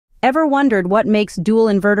Ever wondered what makes dual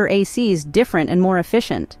inverter ACs different and more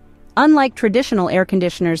efficient? Unlike traditional air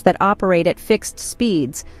conditioners that operate at fixed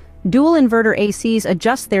speeds, dual inverter ACs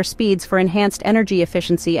adjust their speeds for enhanced energy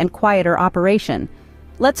efficiency and quieter operation.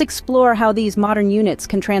 Let's explore how these modern units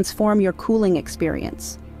can transform your cooling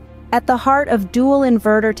experience. At the heart of dual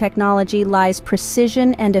inverter technology lies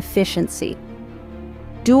precision and efficiency.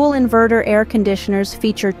 Dual inverter air conditioners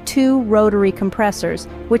feature two rotary compressors,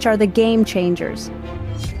 which are the game changers.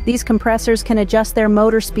 These compressors can adjust their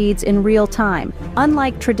motor speeds in real time.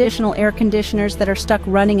 Unlike traditional air conditioners that are stuck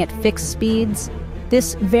running at fixed speeds,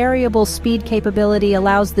 this variable speed capability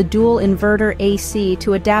allows the dual inverter AC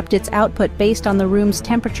to adapt its output based on the room's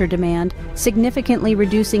temperature demand, significantly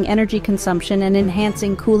reducing energy consumption and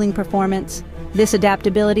enhancing cooling performance. This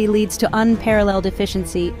adaptability leads to unparalleled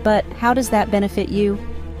efficiency, but how does that benefit you?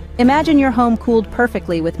 Imagine your home cooled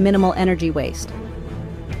perfectly with minimal energy waste.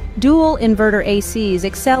 Dual inverter ACs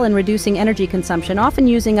excel in reducing energy consumption, often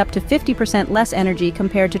using up to 50% less energy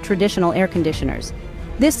compared to traditional air conditioners.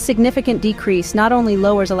 This significant decrease not only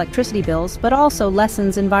lowers electricity bills, but also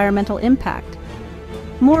lessens environmental impact.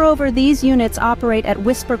 Moreover, these units operate at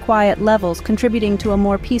whisper-quiet levels, contributing to a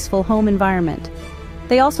more peaceful home environment.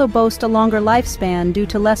 They also boast a longer lifespan due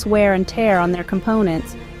to less wear and tear on their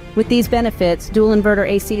components. With these benefits, dual inverter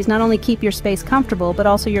ACs not only keep your space comfortable, but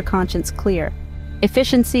also your conscience clear.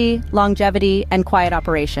 Efficiency, longevity, and quiet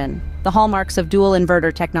operation, the hallmarks of dual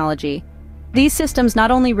inverter technology. These systems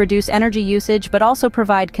not only reduce energy usage, but also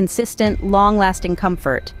provide consistent, long-lasting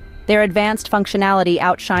comfort. Their advanced functionality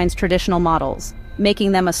outshines traditional models,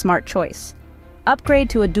 making them a smart choice.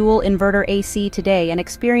 Upgrade to a dual inverter AC today and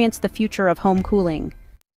experience the future of home cooling.